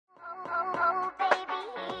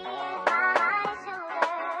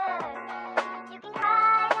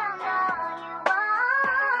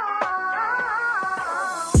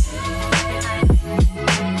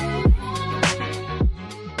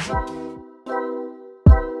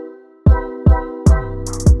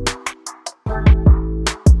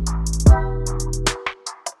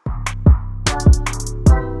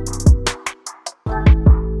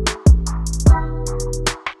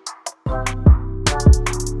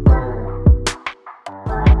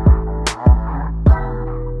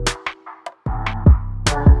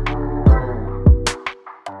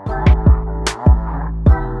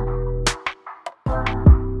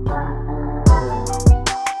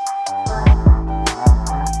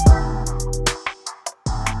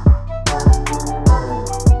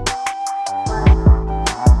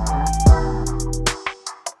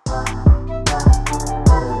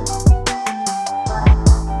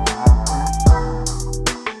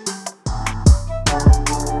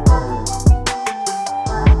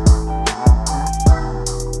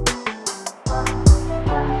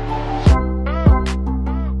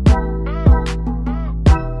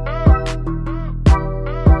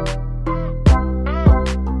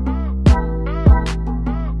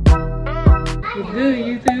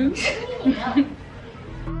good, YouTube.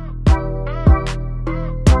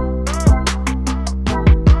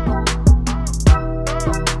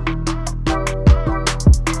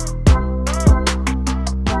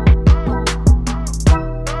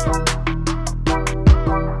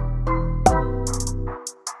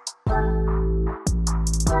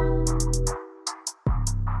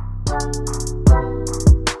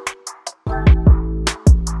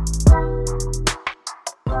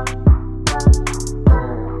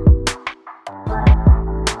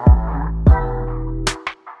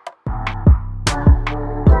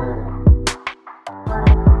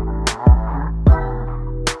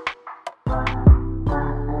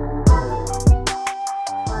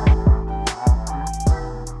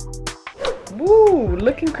 Woo,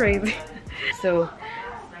 looking crazy. So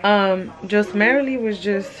just Marilee was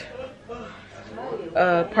just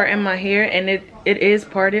parting my hair, and it is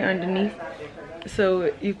parted underneath,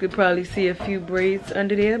 so you could probably see a few braids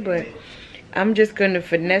under there, but I'm just gonna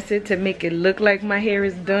finesse it to make it look like my hair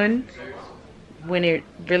is done when it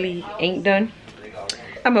really ain't done.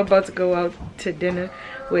 I'm about to go out to dinner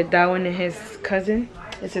with Darwin and his cousin.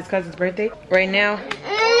 It's his cousin's birthday. Right now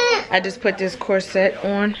I just put this corset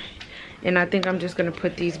on, and I think I'm just gonna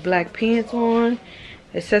put these black pants on,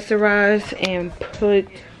 accessorize, and put,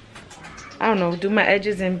 I don't know, do my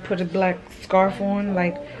edges and put a black scarf on,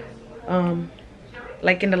 like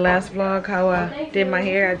in the last vlog how I did my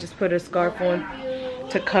hair. I just put a scarf on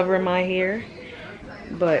to cover my hair,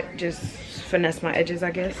 but just finesse my edges,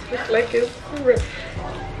 I guess. Like it's a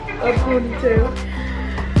ponytail.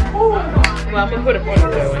 Well, I'm gonna put a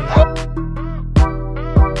ponytail in.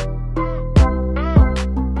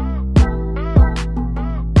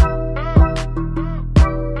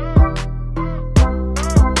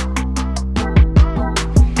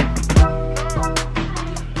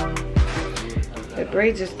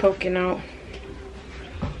 Braids is poking out,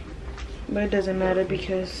 but it doesn't matter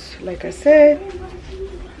because, like I said,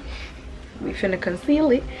 we finna conceal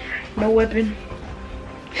it. No weapon.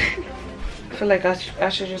 I feel like I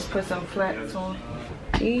should just put some flats on.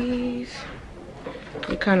 These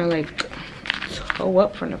they kind of like toe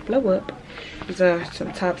up from the flow up. These are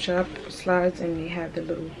some Topshop slides, and they have the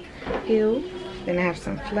little heel. Then I have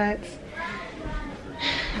some flats.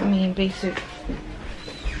 I mean, basic.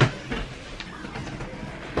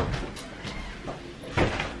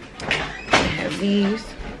 These,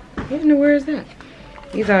 where is that?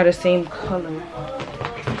 These are the same color,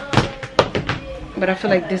 but I feel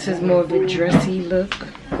like this is more of a dressy look.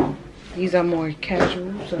 These are more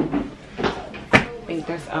casual, so I think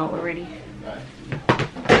that's out already.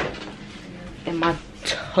 And my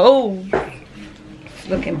toes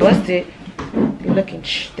looking busted. They're looking,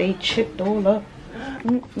 they chipped all up.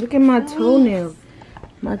 Look at my toenail.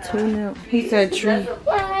 My toenail. He said tree.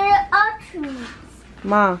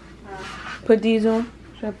 Ma. Put these on.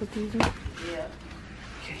 Should I put these on? Yeah.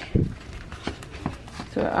 Okay.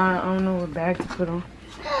 So I don't know what bag to put on.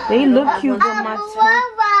 They look cute, but my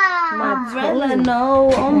toe, no,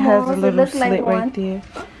 it has a little slit right there.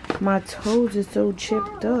 My toes are so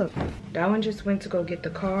chipped up. That one just went to go get the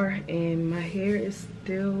car, and my hair is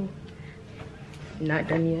still not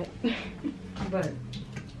done yet. But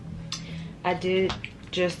I did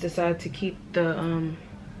just decide to keep the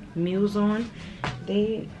mules on.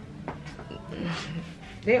 They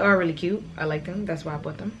are really cute. I like them. That's why I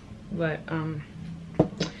bought them. But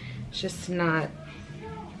it's just not.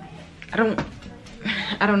 I don't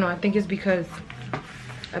know. I think it's because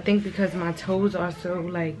my toes are so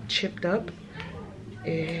like chipped up.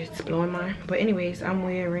 It's blowing mine. But anyways, I'm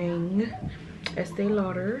wearing Estee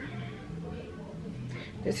Lauder.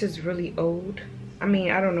 This is really old. I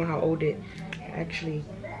mean, I don't know how old it actually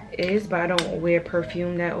is, but I don't wear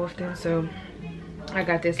perfume that often, so I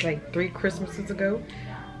got this like 3 Christmases ago.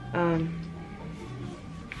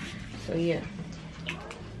 So yeah.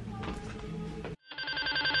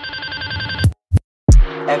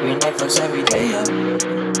 Every Netflix, every day up.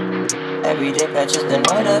 Every day patches the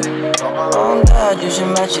night up. Oh God, you should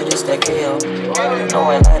match it, it's that KO. No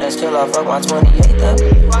one night till I fuck my 28th up.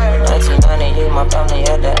 1998, my family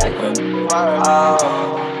had the Acura.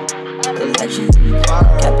 The legend.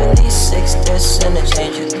 Kept at least 6 discs and the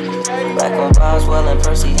changes. Back when Boswell and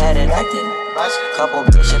Percy had it active. Couple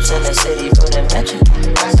bishops in the city for the mention.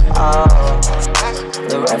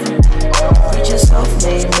 The reverend. Preacher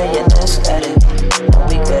self-made millionaires at it.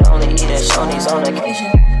 We could only eat at Shoney's on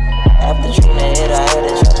occasion. After treatment hit, I had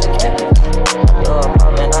to trust the captain. Your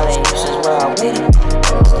apartment, I didn't use since where I waited.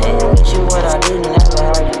 Staying with you when I didn't ever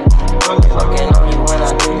have you. Fucking on you when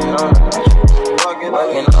I didn't own a mattress.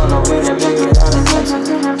 Working on a way to make it out of Texas.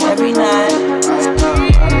 Every night.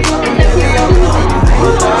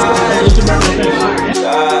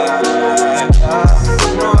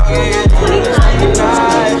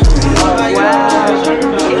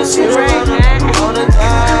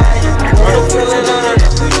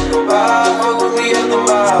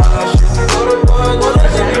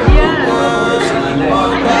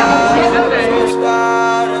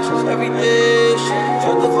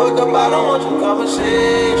 I don't want your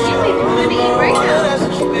conversation. Right now. That's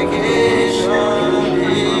what you vacation.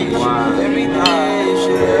 Every night, every night,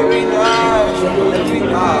 every night, every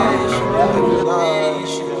night, every day,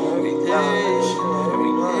 every day,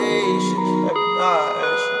 every night.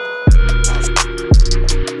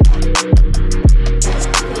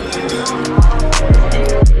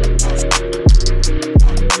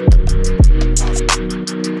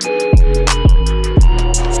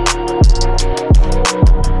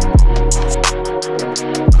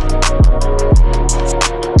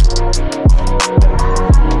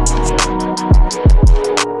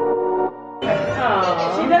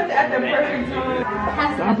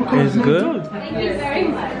 It's good. Thank you very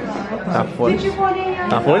much. Not forced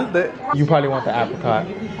it. You probably want the apricot.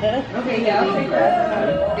 Okay, yeah, I'll take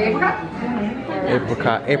that.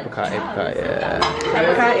 Apricot? Apricot, yeah.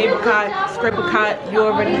 Apricot, scripicot, you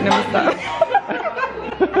already know stuff.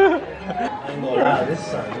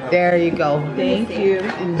 There you go. Thank you.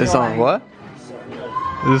 This on what?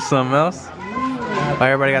 This is something else? Oh,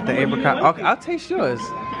 everybody got the apricot. Okay, I'll taste yours.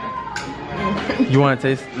 You want to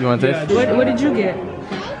taste? You want to taste? What did you get?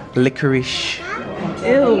 Licorice.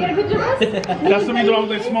 Ew. That's the reason I was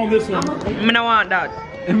like, smell this one. I don't want that.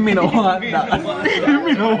 Me no want that.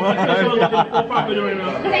 Me no want that.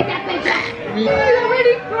 Take that picture. He's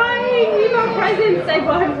already crying. We got presents. I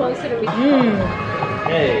brought him closer to me.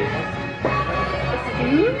 Hey.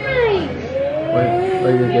 Nice.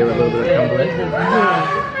 Wait, you gonna give it a little bit of cumberland?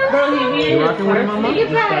 You rocking with it, mama?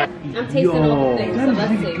 I'm tasting all the things, so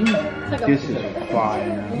let's see. It's like This is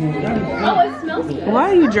fire. oh, it smells good. Why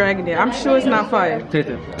are you dragging it? I'm sure it's not fire. Taste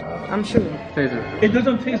it. I'm sure. Taste it. It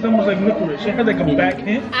doesn't taste almost like licorice. It has like a back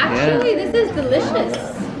hint. Actually, this is delicious.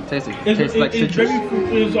 Taste it. It's, Tastes like it's citrus. very,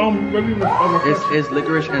 very refreshing. It's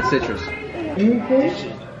licorice and citrus.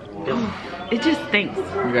 It just stinks.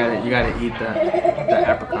 You gotta eat the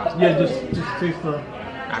apricot. Yeah, just taste the.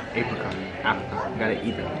 Apricot. You gotta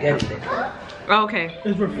eat it. Oh, okay.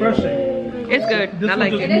 It's refreshing. It's good. This I one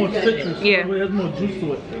like just it. more citrus. Yeah. It has more juice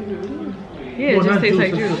to it. Yeah, it Well, just not tastes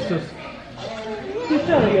like juice, juice. it's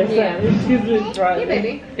just- Hey,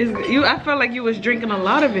 baby. I felt like you was drinking a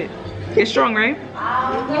lot of it. It's strong, right?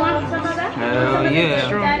 You want some of that? Hell yeah.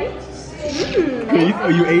 Strong. Daddy? Oh,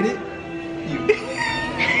 you ate it?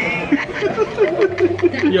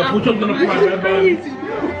 Yeah, Pucho's gonna fry right by.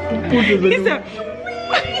 He said,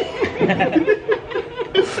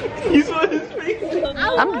 You saw his face?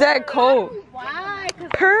 I'm that cold. Why?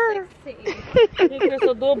 Purr.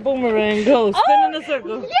 So do a boomerang. Go. Spin in a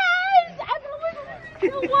circle. Yes! I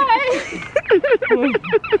know what?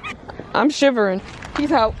 I'm shivering.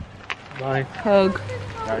 Peace out. Bye. Hug.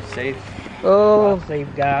 Are safe. Oh. Safe,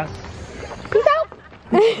 guys. Peace out.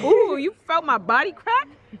 Ooh, you felt my body crack?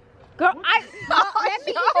 Girl, let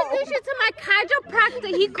me introduce you to my chiropractor.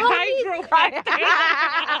 He called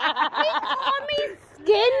me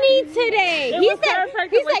skinny today. He said,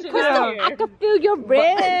 Crystal, I can feel your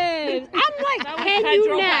ribs. I'm like, can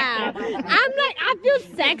you now? I'm like, I feel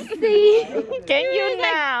sexy. Can you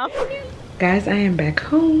now? Guys, I am back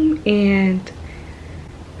home and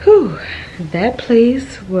whew, that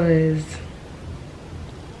place was,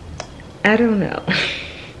 I don't know.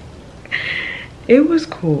 It was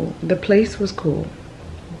cool. The place was cool.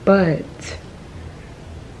 But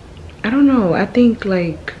I don't know. I think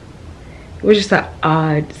like it was just an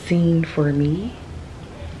odd scene for me.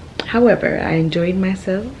 However, I enjoyed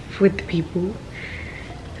myself with the people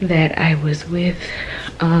that I was with.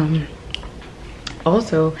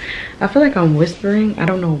 Also, I feel like I'm whispering. I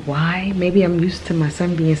don't know why. Maybe I'm used to my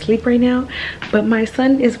son being asleep right now. But my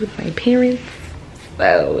son is with my parents.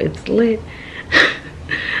 So it's lit.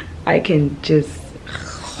 I can just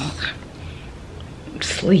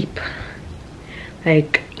sleep.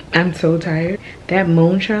 Like, I'm so tired. That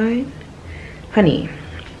moonshine, honey,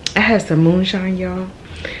 I had some moonshine, y'all.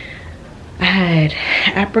 I had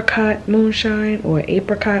apricot moonshine or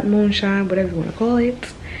apricot moonshine, whatever you want to call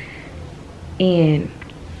it. And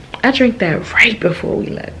I drank that right before we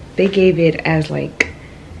left. They gave it as like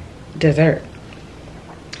dessert.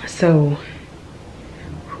 So,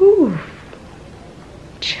 whew,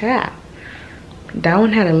 child. That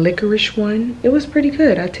one had a licorice one. It was pretty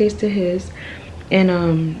good. I tasted his.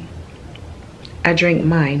 And I drank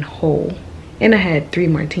mine whole. And I had 3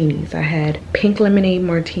 martinis. I had pink lemonade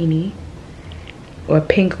martini, or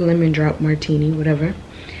pink lemon drop martini, whatever.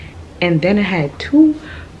 And then I had 2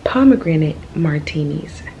 pomegranate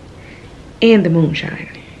martinis and the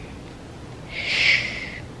moonshine.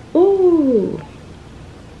 Ooh.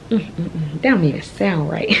 That don't even sound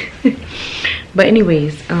right. But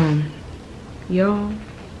anyways, y'all,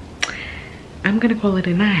 I'm gonna call it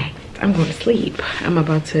a night. I'm going to sleep. I'm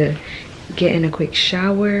about to get in a quick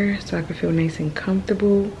shower so I can feel nice and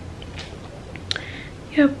comfortable.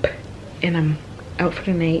 Yep. And I'm out for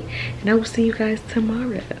the night. And I will see you guys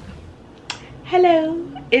tomorrow. Hello.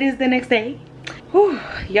 It is the next day. Whew.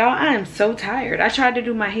 Y'all, I am so tired. I tried to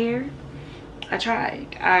do my hair.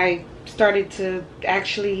 I started to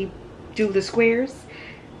actually do the squares.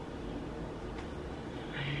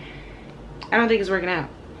 I don't think it's working out.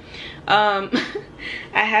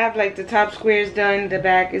 I have like the top squares done, the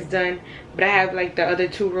back is done, but I have like the other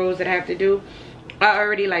 2 rows that I have to do. I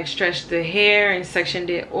already like stretched the hair and sectioned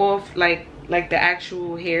it off, like the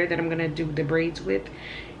actual hair that I'm gonna do the braids with.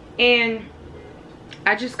 And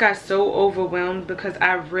I just got so overwhelmed because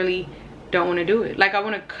I really don't want to do it. Like, I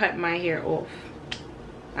want to cut my hair off.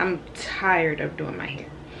 I'm tired of doing my hair.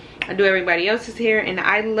 I do everybody else's hair, and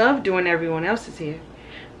I love doing everyone else's hair,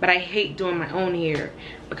 but I hate doing my own hair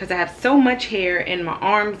because I have so much hair and my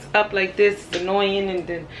arms up like this. It's annoying, and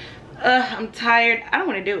then I'm tired. I don't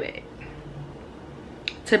want to do it.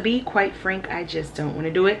 To be quite frank, I just don't want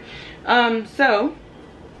to do it. So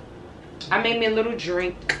I made me a little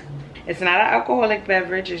drink. It's not an alcoholic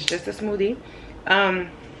beverage, it's just a smoothie.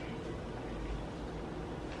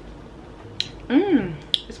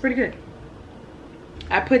 It's pretty good.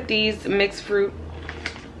 I put these mixed fruit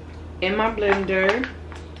in my blender.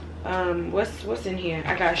 What's in here?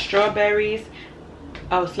 I got strawberries,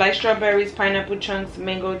 sliced strawberries, pineapple chunks,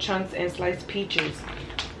 mango chunks, and sliced peaches.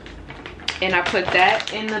 And I put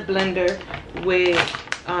that in the blender with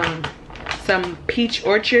some peach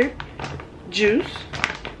orchard juice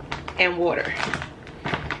and water.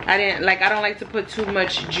 I don't like to put too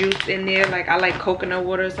much juice in there. Like, I like coconut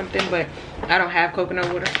water or something, but I don't have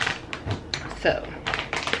coconut water. So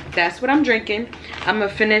that's what I'm drinking. I'm gonna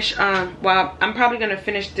finish I'm probably gonna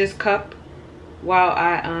finish this cup while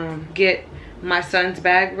I get my son's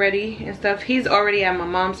bag ready and stuff. He's already at my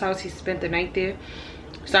mom's house. He spent the night there,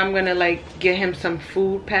 so I'm gonna like get him some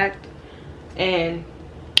food packed and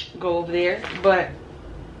go over there. But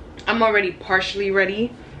I'm already partially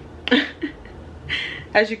ready.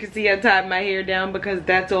 As you can see, I tied my hair down because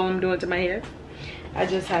that's all I'm doing to my hair. I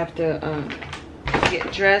just have to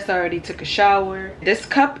get dressed. I already took a shower. This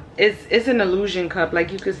cup is an illusion cup.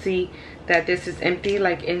 Like, you can see that this is empty.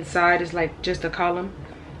 Like, inside is like just a column,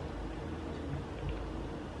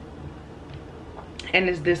 and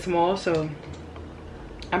it's this small. So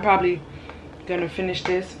I'm probably gonna finish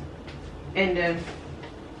this and then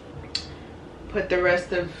put the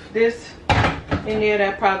rest of this in there.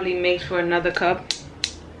 That probably makes for another cup.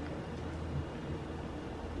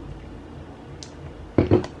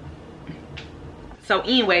 So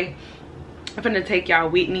anyway, I'm gonna take y'all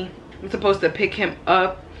with me. I'm supposed to pick him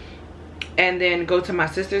up and then go to my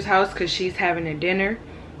sister's house because she's having a dinner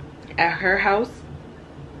at her house.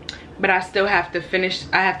 But I still have to finish.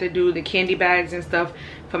 I have to do the candy bags and stuff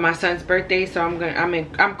for my son's birthday. So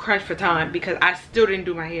I'm crunched for time because I still didn't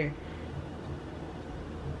do my hair.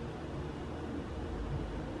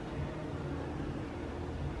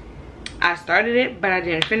 I started it, but I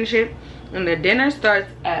didn't finish it. And the dinner starts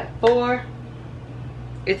at 4.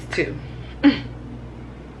 It's 2.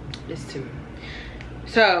 It's 2.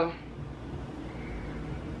 So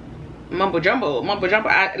mumbo jumbo.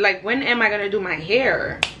 Like, when am I gonna do my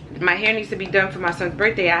hair? My hair needs to be done for my son's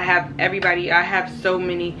birthday. I have so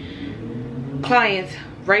many clients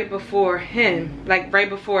right before him, like right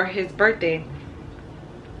before his birthday.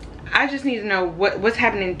 I just need to know what's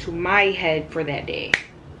happening to my head for that day.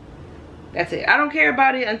 That's it. I don't care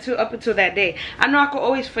about it up until that day. I know I could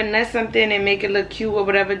always finesse something and make it look cute or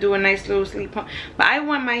whatever, do a nice little sleep pump, but I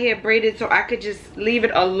want my hair braided so I could just leave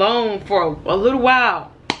it alone for a little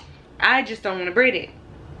while. I just don't want to braid it,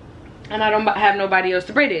 and I don't have nobody else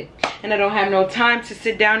to braid it, and I don't have no time to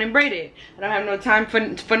sit down and braid it. I don't have no time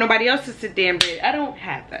for nobody else to sit there and braid it. I don't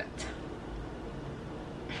have that.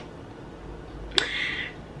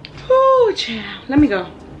 Ooh, child. Let me go.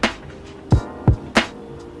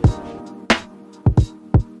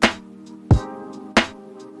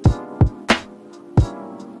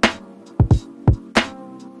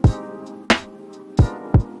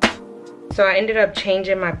 So I ended up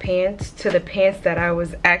changing my pants to the pants that I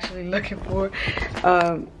was actually looking for.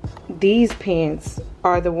 These pants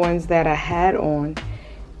are the ones that I had on.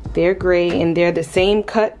 They're gray and they're the same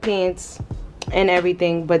cut pants and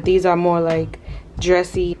everything, but these are more like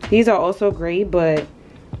dressy. These are also gray, but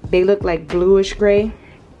they look like bluish gray.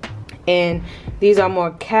 And these are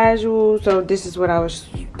more casual, so this is what I was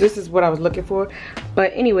looking for.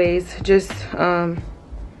 But anyways, just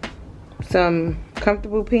some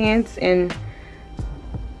comfortable pants and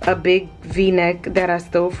a big v-neck that I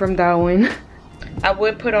stole from Darwin. I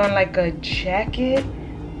would put on like a jacket,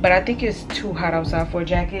 but I think it's too hot outside for a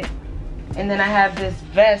jacket. And then I have this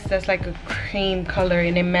vest that's like a cream color,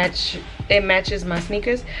 and it matches my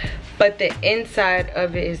sneakers, but the inside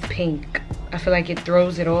of it is pink. I feel like it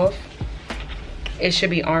throws it off. It should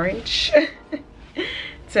be orange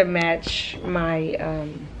to match my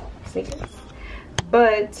sneakers.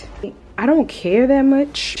 But I don't care that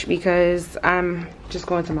much because I'm just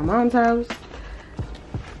going to my mom's house.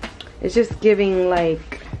 It's just giving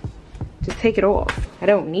like, just take it off. I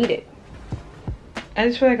don't need it. I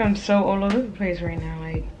just feel like I'm so all over the place right now.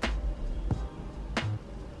 Like,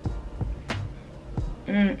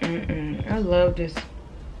 I love this.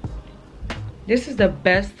 This is the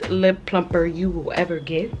best lip plumper you will ever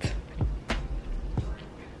get.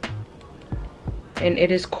 And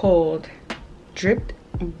it is called Dripped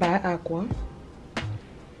by Aqua.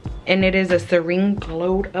 And it is a Serene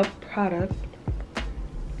glowed up product.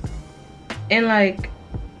 And like,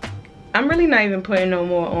 I'm really not even putting no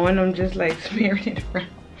more on. I'm just like smearing it around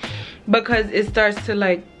because it starts to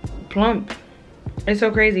like plump. It's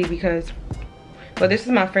so crazy because, well, this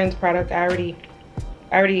is my friend's product. I already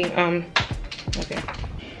okay.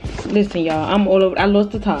 Listen, y'all, I'm all over. I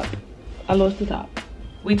lost the top.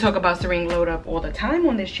 We talk about Serene glowed up all the time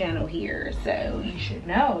on this channel here, so you should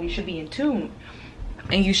know. You should be in tune,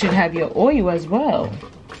 and you should have your oil as well.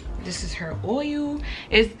 This is her oil.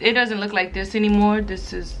 It doesn't look like this anymore.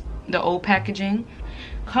 This is the old packaging.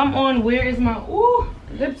 Come on, where is my, ooh,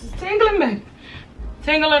 lips is tingling, baby.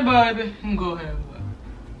 Tingling, baby. Go ahead.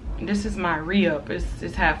 This is my re-up.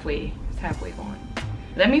 It's halfway gone.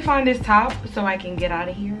 Let me find this top so I can get out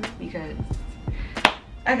of here because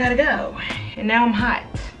I gotta go. And now I'm hot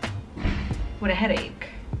with a headache.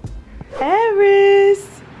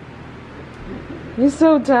 Eris, you're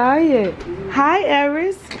so tired. Hi,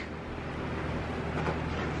 Eris.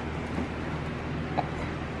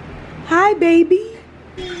 Hi, baby.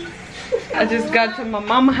 I just got to my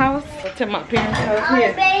mama's house, to my parents' house.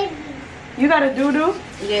 Here. Baby. You got a doo-doo?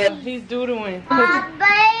 Yeah, he's doo-dooing.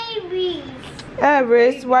 Baby.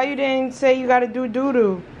 Eris, why you didn't say you got to do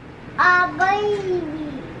doo-doo? Baby.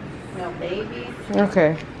 No, baby.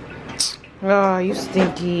 Okay. Oh, you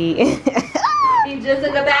stinky. He just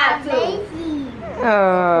took a bath too.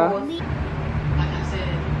 Oh.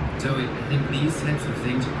 So I think these types of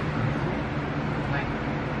things are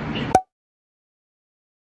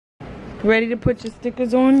Ready to put your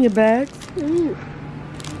stickers on your bags?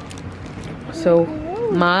 So,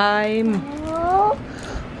 my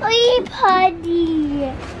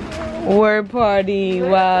word party.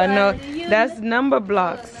 Wow, no, that's number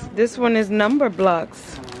blocks. This one is number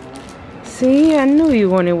blocks. See, I knew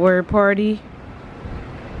you wanted word party.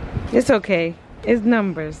 It's okay. It's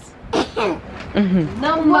numbers.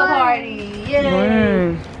 Number party.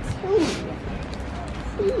 Yay.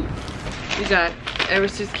 We got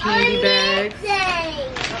Eris's candy bags.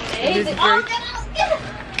 Amazing.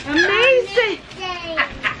 Amazing.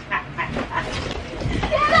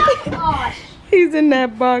 He's in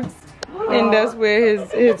that box, and that's where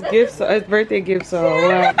his gifts, his birthday gifts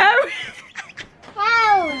are.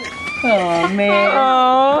 Wow. Oh man.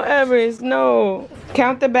 Oh, Eris, no.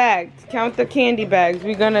 Count the bags. Count the candy bags.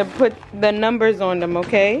 We're gonna put the numbers on them,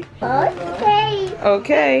 okay? Okay.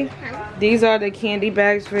 Okay. These are the candy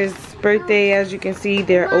bags for his birthday. As you can see,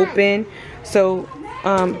 they're open. So,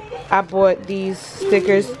 I bought these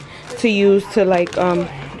stickers to use to like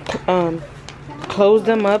close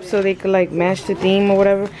them up so they could like match the theme or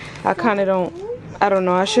whatever. I don't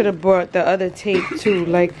know. I should have brought the other tape too,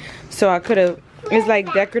 like, so I could have. It's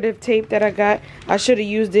like decorative tape that I got. I should have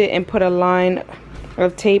used it and put a line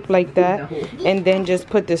of tape like that, and then just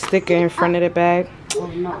put the sticker in front of the bag.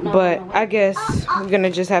 But I guess we're gonna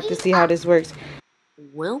just have to see how this works.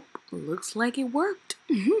 Well, looks like it worked.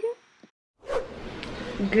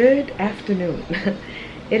 Good afternoon.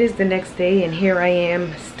 It is the next day, and here I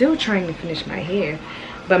am still trying to finish my hair,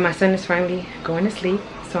 but my son is finally going to sleep,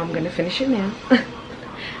 so I'm gonna finish it now.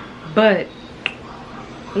 But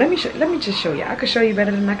let me just show you. I could show you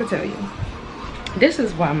better than I could tell you. This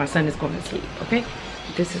is why my son is going to sleep, okay?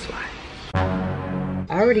 This is why.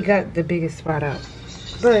 I already got the biggest spot out,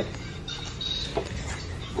 but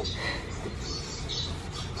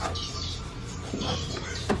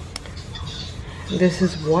this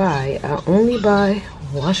is why I only buy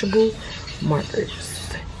washable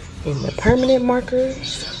markers. And the permanent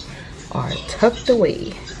markers are tucked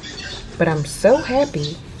away. But I'm so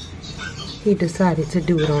happy he decided to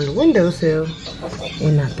do it on the windowsill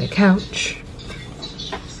and not the couch.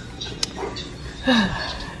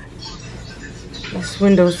 This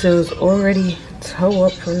windowsill is already toe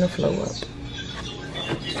up from the floor up.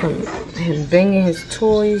 From him banging his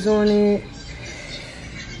toys on it.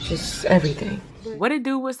 Just everything. What it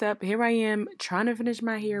do, what's up? Here I am trying to finish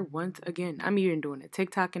my hair once again. I'm even doing a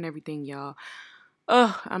TikTok and everything, y'all.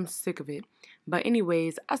 Ugh, I'm sick of it. But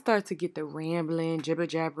anyways, I started to get the rambling,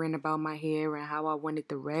 jibber-jabbering about my hair and how I wanted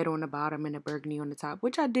the red on the bottom and the burgundy on the top,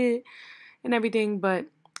 which I did and everything, but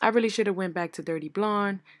I really should have went back to dirty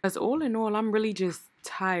blonde. Because all in all, I'm really just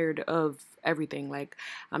tired of everything. Like,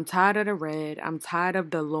 I'm tired of the red. I'm tired of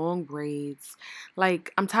the long braids.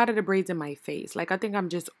 Like, I'm tired of the braids in my face. Like, I think I'm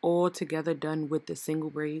just altogether done with the single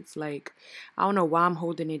braids. Like, I don't know why I'm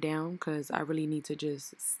holding it down, because I really need to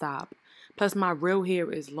just stop. Plus, my real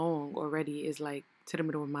hair is long already. It's like to the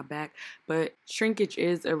middle of my back. But shrinkage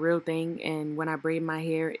is a real thing. And when I braid my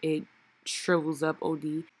hair, it shrivels up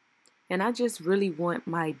OD. And I just really want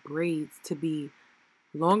my braids to be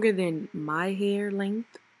longer than my hair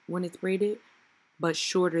length when it's braided, but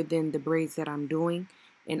shorter than the braids that I'm doing.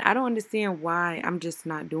 And I don't understand why I'm just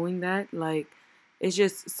not doing that. Like, it's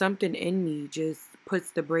just something in me just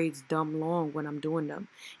puts the braids dumb long when I'm doing them.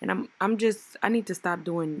 And I need to stop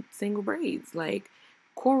doing single braids. Like,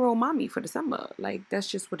 cornrow mommy for the summer. Like, that's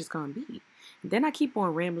just what it's gonna be. Then I keep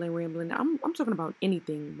on rambling. I'm talking about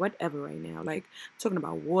anything, whatever right now. Like, talking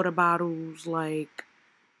about water bottles, like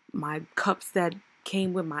my cups that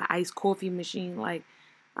came with my iced coffee machine. Like,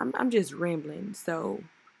 I'm just rambling. So,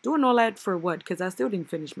 doing all that for what? Because I still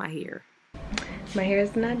didn't finish my hair. My hair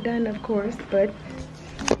is not done, of course, but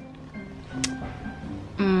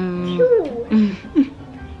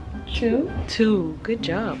Two. Good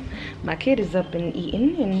job. My kid is up and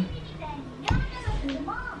eating, and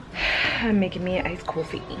I'm making me an iced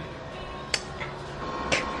coffee.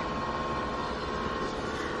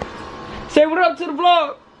 Say what up to the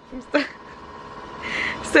vlog.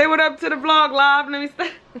 Say what up to the vlog live. Let me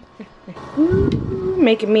start.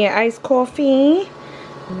 Making me an iced coffee.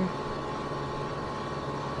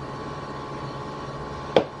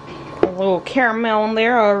 A little caramel in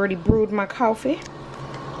there. I already brewed my coffee.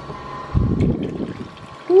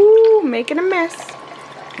 Ooh, making a mess.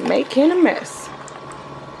 Making a mess.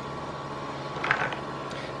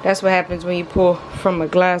 That's what happens when you pour from a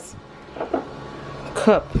glass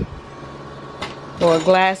cup. Or a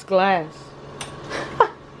glass.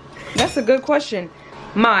 That's a good question.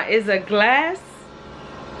 Ma, is a glass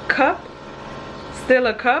cup still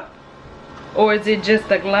a cup? Or is it just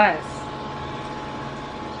a glass?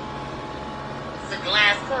 It's a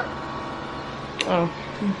glass cup. Oh,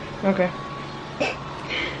 okay.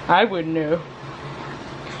 I wouldn't know.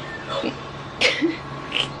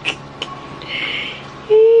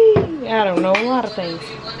 I don't know a lot of things.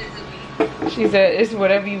 She said it's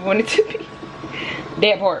whatever you want it to be.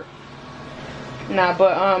 That part. Nah,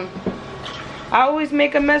 but I always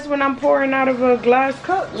make a mess when I'm pouring out of a glass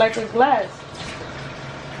cup, like a glass.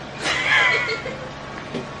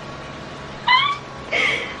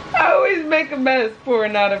 I always make a mess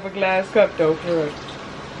pouring out of a glass cup though, for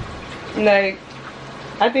real. Like,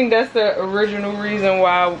 I think that's the original reason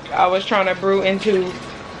why I was trying to brew into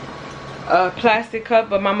a plastic cup,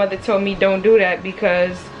 but my mother told me don't do that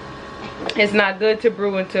because it's not good to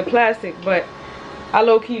brew into plastic. But I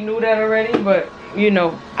low-key knew that already, but you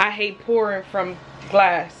know, I hate pouring from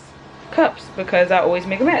glass cups because I always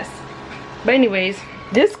make a mess. But anyways,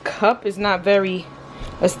 this cup is not very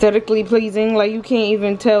aesthetically pleasing. Like, you can't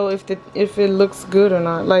even tell if it looks good or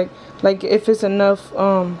not. Like if it's enough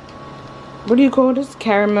what do you call this,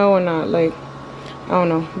 caramel or not. Like, I don't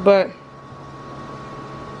know, but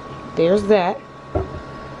there's that.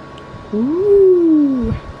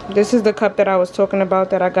 Ooh, this is the cup that I was talking about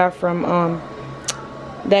that I got from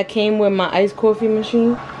that came with my iced coffee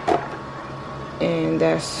machine, and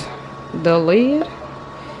that's the lid.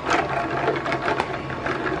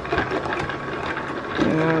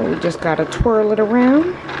 Now we just gotta twirl it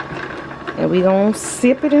around, and we gonna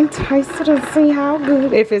sip it and taste it and see how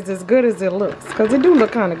good, if it's as good as it looks, because it do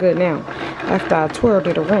look kind of good now after I twirled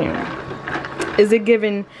it around. Is it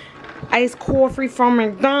giving iced coffee from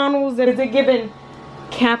McDonald's? Is it giving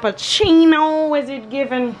cappuccino? Is it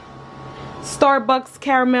giving Starbucks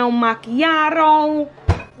caramel macchiato?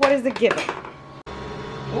 What is it giving?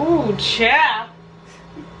 Ooh, child.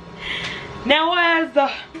 Now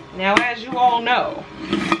as you all know,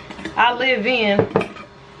 I live in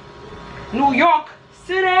New York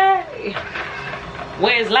City,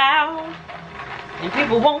 where it's loud And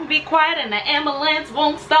people won't be quiet and the ambulance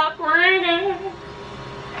won't stop ringing.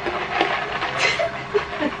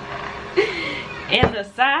 And the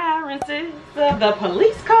sirens of the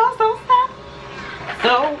police cars don't stop.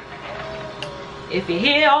 So, if you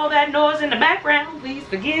hear all that noise in the background, please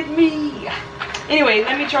forgive me. Anyway,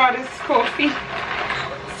 let me try this coffee.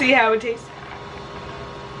 See how it tastes.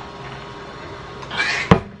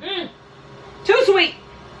 Too sweet.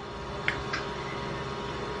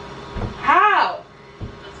 How?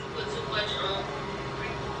 Put too much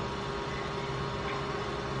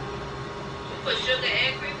put sugar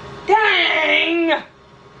and cream. Dang!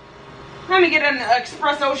 Let me get an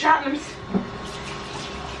espresso shot.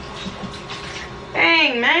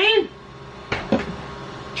 Dang, man.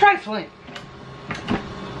 Trifling.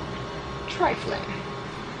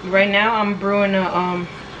 Right now I'm brewing a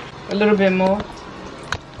little bit more.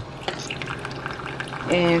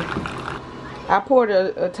 And I poured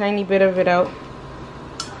a tiny bit of it out.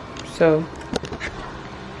 So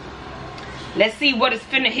let's see what it's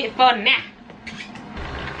finna hit for now.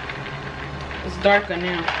 It's darker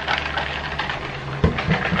now.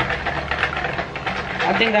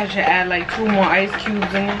 I think I should add like 2 more ice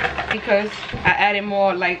cubes in it because I added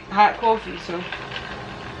more like hot coffee, so.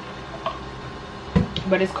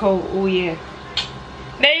 But it's cold. Oh yeah.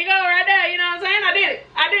 There you go, right there. You know what I'm saying? I did it.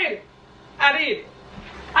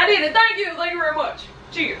 Thank you very much.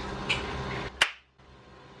 Cheers.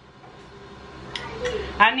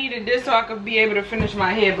 I needed this so I could be able to finish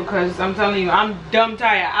my hair because I'm telling you, I'm dumb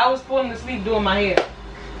tired. I was falling asleep doing my hair.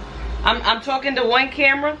 I'm talking to one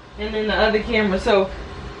camera and then the other camera, so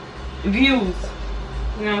views.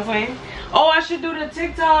 You know what I'm saying? Oh, I should do the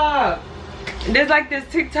TikTok. There's like this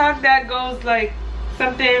TikTok that goes like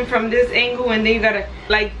something from this angle and then you gotta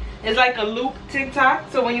like, it's like a loop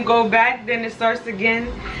TikTok, so when you go back then it starts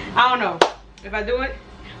again. I don't know if I do it,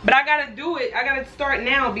 but I gotta do it. I gotta start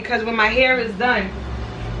now because when my hair is done,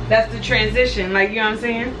 that's the transition, like, you know what I'm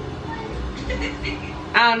saying?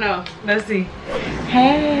 I don't know. Let's see.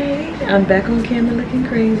 Hey, I'm back on camera looking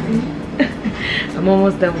crazy. I'm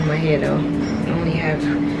almost done with my hair though. I only have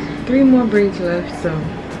 3 more braids left, so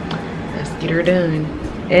let's get her done.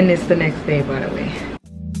 And it's the next day, by the way.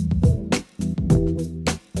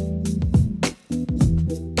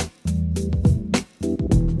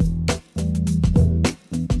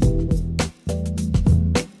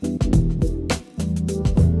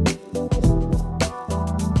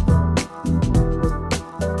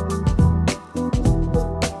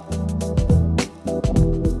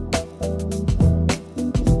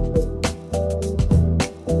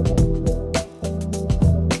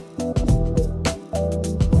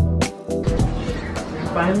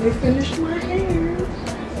 Finally finished my hair.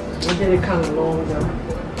 I did it kind of long though.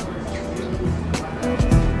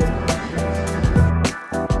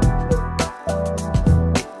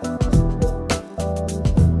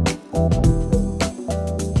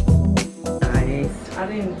 Nice.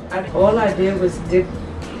 All I did was dip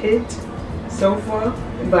it so far,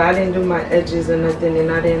 but I didn't do my edges or nothing,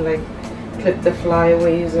 and I didn't like clip the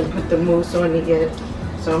flyaways and put the mousse on it yet.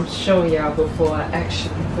 So I'm showing y'all before I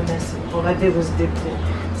actually finesse it. All I did was dip it.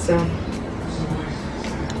 So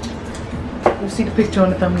you'll see the picture on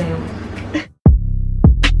the thumbnail.